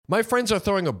My friends are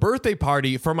throwing a birthday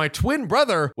party for my twin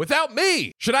brother without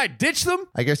me. Should I ditch them?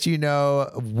 I guess you know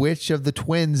which of the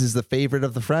twins is the favorite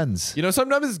of the friends. You know,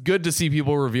 sometimes it's good to see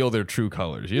people reveal their true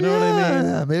colors. You know what I mean?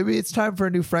 Yeah, maybe it's time for a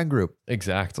new friend group.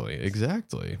 Exactly.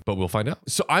 But we'll find out.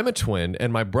 So I'm a twin,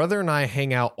 and my brother and I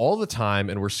hang out all the time,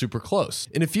 and we're super close.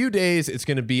 In a few days, it's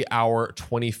going to be our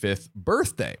 25th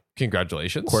birthday.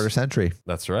 Congratulations. Quarter century.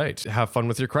 That's right. Have fun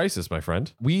with your crisis, my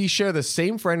friend. We share the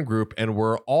same friend group, and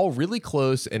we're all really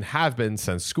close and have been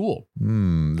since school.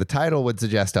 The title would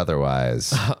suggest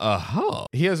otherwise.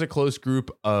 He has a close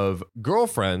group of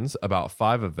girlfriends, about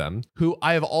 5 of them, who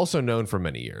I have also known for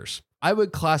many years. I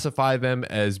would classify them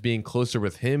as being closer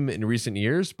with him in recent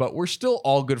years, but we're still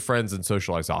all good friends and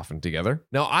socialize often together.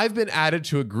 Now, I've been added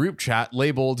to a group chat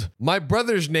labeled My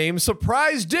Brother's Name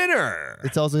Surprise Dinner.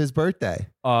 It's also his birthday.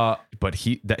 But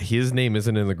his name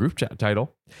isn't in the group chat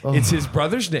title. Oh. It's his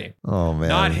brother's name. Oh, man.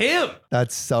 Not him.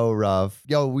 That's so rough.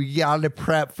 Yo, we got to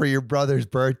prep for your brother's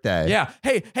birthday. Yeah.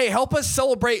 Hey, help us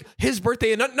celebrate his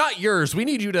birthday and not yours. We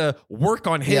need you to work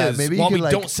on his maybe while we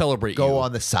like, don't celebrate go you.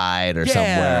 on the side or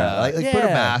somewhere. Like put a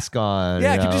mask on.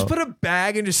 Yeah, could you just put a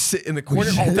bag and just sit in the corner?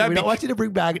 We don't want you to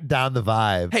bring back down the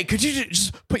vibe. Hey, could you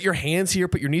just put your hands here,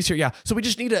 put your knees here? Yeah. So we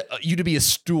just need you to be a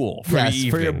stool for the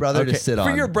evening. For your brother to sit on.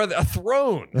 For your brother, a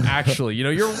throne, actually. You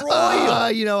know, you're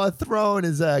royal. A throne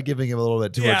is giving him a little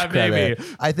bit too much credit.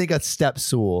 Maybe. I think a step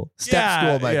stool.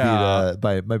 Stool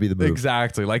might be the move.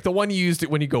 Exactly. Like the one you used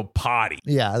when you go potty.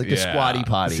 Yeah, like a squatty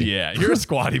potty. Yeah, you're a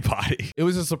squatty potty. It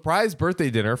was a surprise birthday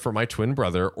dinner for my twin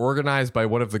brother, organized by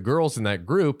one of the girls in that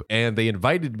group, and they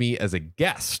invited me as a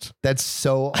guest. That's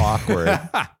so awkward.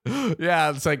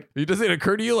 Yeah, it's like, does it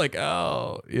occur to you like,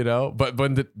 oh, you know, but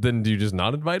then do you just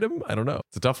not invite him? I don't know.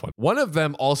 It's a tough one. One of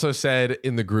them also said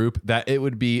in the group that it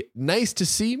would be nice to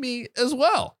see me as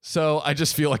well. So I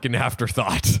just feel like an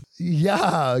afterthought.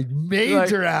 Yeah,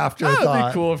 major afterthought. That'd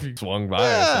be cool if you swung by.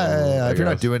 Yeah, if you're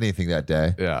not doing anything that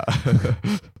day. Yeah.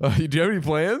 Do you have any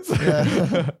plans?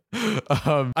 Yeah.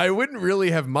 I wouldn't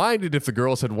really have minded if the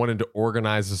girls had wanted to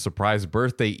organize a surprise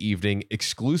birthday evening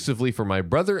exclusively for my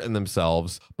brother and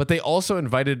themselves, but they also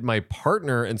invited my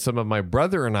partner and some of my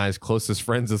brother and I's closest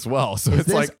friends as well. So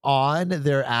it's like on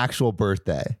their actual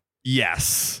birthday.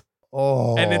 Yes.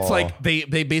 Oh. And it's like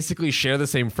they basically share the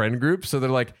same friend group. So they're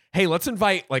like, hey, let's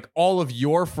invite like all of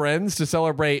your friends to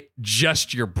celebrate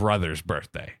just your brother's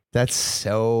birthday. That's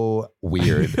so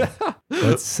weird.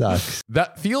 That sucks.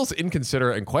 That feels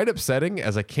inconsiderate and quite upsetting,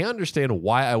 as I can't understand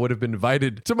why I would have been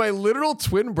invited to my literal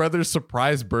twin brother's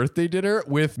surprise birthday dinner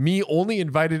with me only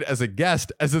invited as a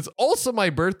guest, as it's also my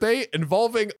birthday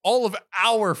involving all of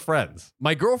our friends.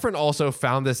 My girlfriend also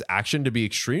found this action to be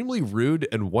extremely rude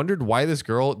and wondered why this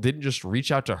girl didn't just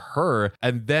reach out to her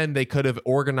and then they could have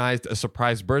organized a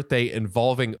surprise birthday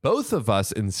involving both of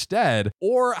us instead,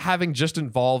 or having just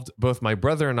involved both my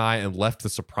brother and I and left the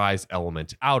surprise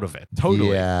element out of it.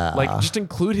 Totally. Yeah. Like just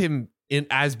include him in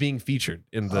as being featured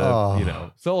in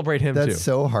the, celebrate him too. That's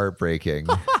so heartbreaking.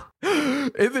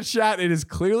 In the chat, it is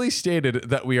clearly stated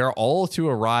that we are all to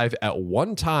arrive at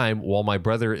one time while my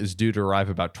brother is due to arrive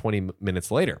about 20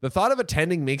 minutes later. The thought of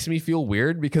attending makes me feel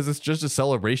weird because it's just a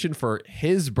celebration for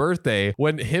his birthday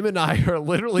when him and I are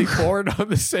literally born on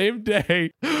the same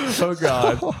day. Oh,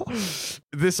 God.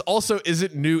 This also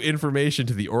isn't new information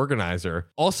to the organizer.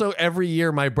 Also, every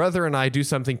year, my brother and I do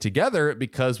something together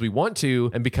because we want to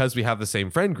and because we have the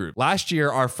same friend group. Last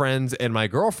year, our friends and my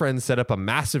girlfriend set up a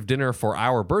massive dinner for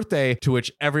our birthday to which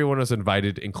everyone was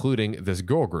invited, including this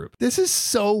girl group. This is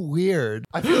so weird.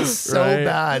 I feel so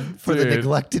bad for the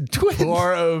neglected twin.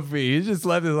 Poor OP. He just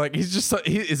left it like, he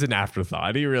is an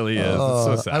afterthought. He really is. It's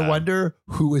so sad. I wonder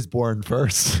who was born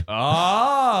first.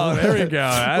 Oh, there we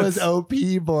go. Was OP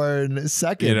born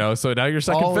second? You know, so now you're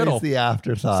second Always fiddle. The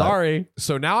afterthought. Sorry.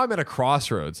 So now I'm at a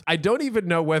crossroads. I don't even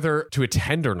know whether to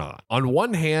attend or not. On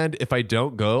one hand, if I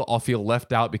don't go, I'll feel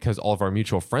left out because all of our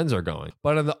mutual friends are going.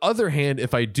 But on the other hand,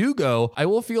 if I do go, I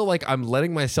will feel like I'm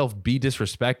letting myself be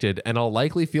disrespected, and I'll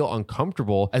likely feel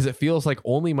uncomfortable as it feels like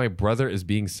only my brother is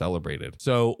being celebrated.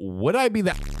 So would I be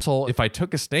the asshole if I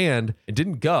took a stand and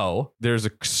didn't go? There's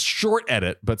a short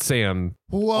edit, but Sam,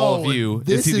 all of you,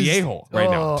 is he the a-hole right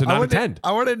now to not attend?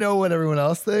 I want to know what everyone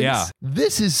else thinks. Yeah.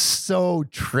 This is so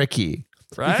tricky.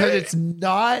 Right? Because it's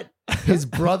not his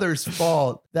brother's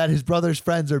fault that his brother's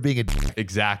friends are being a dick.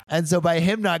 Exactly. And so by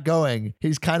him not going,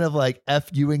 he's kind of like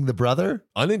F-ing the brother.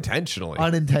 Unintentionally.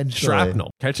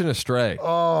 Shrapnel. Catching a stray.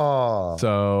 Oh.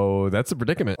 So that's a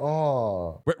predicament.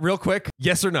 Oh. Real quick,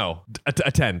 yes or no?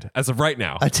 Attend as of right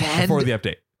now. Attend? Before the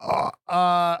update.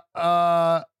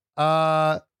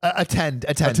 Attend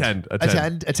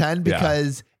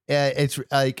because it's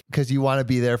like because you want to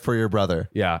be there for your brother.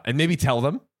 Yeah. And maybe tell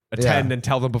them. Attend and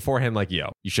tell them beforehand, like,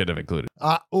 yo, you should have included.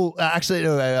 Actually,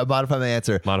 no, I modify my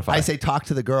answer. I say talk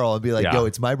to the girl and be like, yo,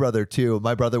 it's my brother too.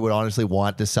 My brother would honestly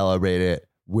want to celebrate it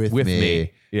with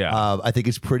me. Yeah. I think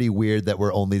it's pretty weird that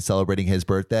we're only celebrating his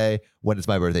birthday when it's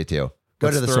my birthday too.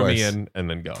 Let's to the throw source. me in and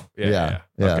then go. Yeah.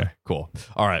 Okay, cool.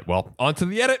 All right. Well, on to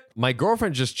the edit. My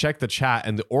girlfriend just checked the chat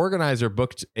and the organizer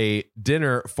booked a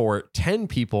dinner for 10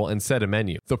 people and set a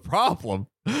menu. The problem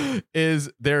is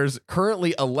there's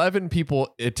currently 11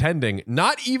 people attending,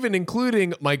 not even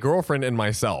including my girlfriend and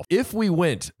myself. If we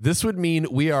went, this would mean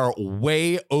we are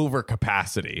way over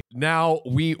capacity. Now,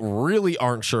 we really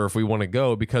aren't sure if we want to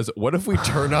go because what if we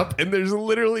turn up and there's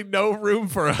literally no room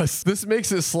for us? This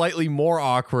makes it slightly more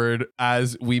awkward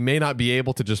as we may not be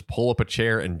able to just pull up a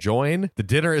chair and join. The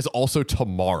dinner is also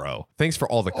tomorrow. Thanks for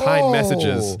all the kind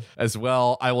messages as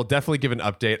well. I will definitely give an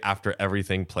update after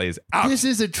everything plays out. This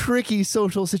is a tricky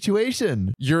social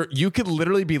situation. You could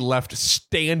literally be left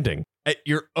standing at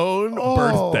your own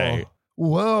birthday.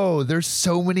 Whoa, there's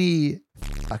so many.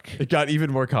 It got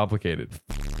even more complicated.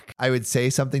 I would say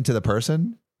something to the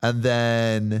person and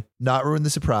then not ruin the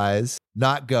surprise,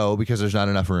 not go because there's not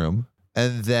enough room,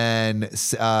 and then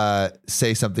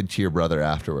say something to your brother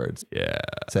afterwards. Yeah.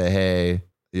 Say, hey,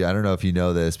 yeah, I don't know if you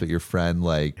know this, but your friend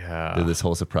did this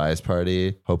whole surprise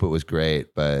party. Hope it was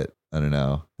great, but I don't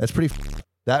know. That's pretty.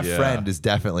 That friend is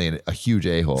definitely a huge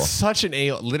a-hole. Such an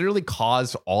a-hole. Literally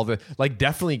caused all the,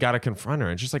 definitely got to confront her.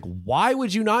 And just like, why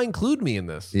would you not include me in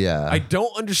this? Yeah. I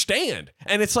don't understand.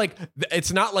 And it's like,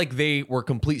 it's not like they were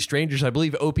complete strangers. I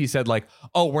believe OP said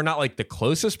we're not like the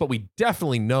closest, but we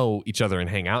definitely know each other and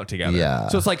hang out together. Yeah.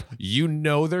 So it's like,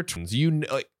 their twins.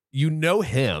 You know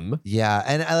him. Yeah.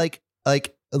 And I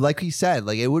like he said,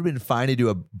 it would have been fine to do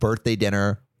a birthday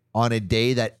dinner on a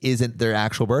day that isn't their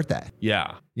actual birthday.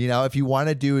 Yeah. If you want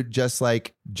to do it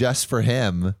just for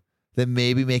him, then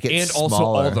maybe make it smaller. Also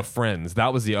all the friends.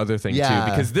 That was the other thing too,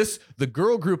 because the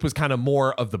girl group was kind of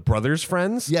more of the brothers'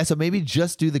 friends. Yeah. So maybe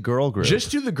just do the girl group. Just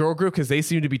do the girl group because they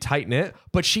seem to be tight knit,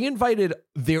 but she invited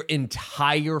their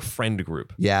entire friend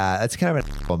group. Yeah. That's kind of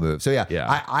an asshole move. So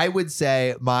yeah. I would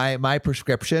say my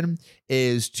prescription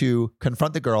is to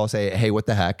confront the girl, say, hey, what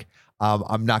the heck?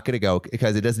 I'm not going to go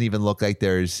because it doesn't even look like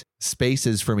there's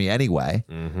spaces for me anyway.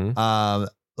 Mm-hmm.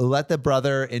 Let the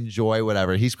brother enjoy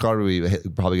whatever. He's probably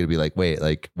going to be like, wait,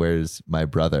 where's my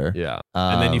brother? Yeah.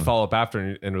 And then you follow up after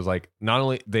and it was like, not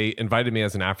only they invited me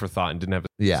as an afterthought and didn't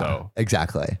have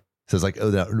exactly. So it's like,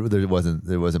 there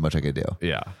wasn't much I could do.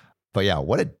 Yeah. But yeah,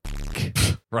 what a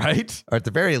right? Or at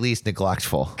the very least,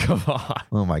 neglectful. Come on.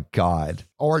 Oh my God.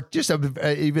 Or just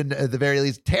even at the very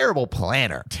least, terrible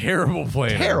planner. Terrible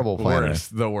planner.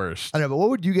 The worst. I don't know, but what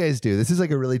would you guys do? This is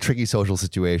like a really tricky social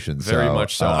situation. Very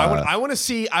much so. I want to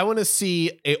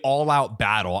see a all-out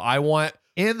battle. I want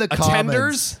in the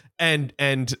attenders and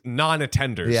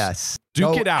non-attenders. Yes.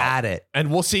 Duke it out. At it. And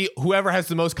we'll see whoever has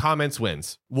the most comments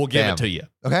wins. We'll give it to you.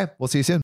 Okay. We'll see you soon.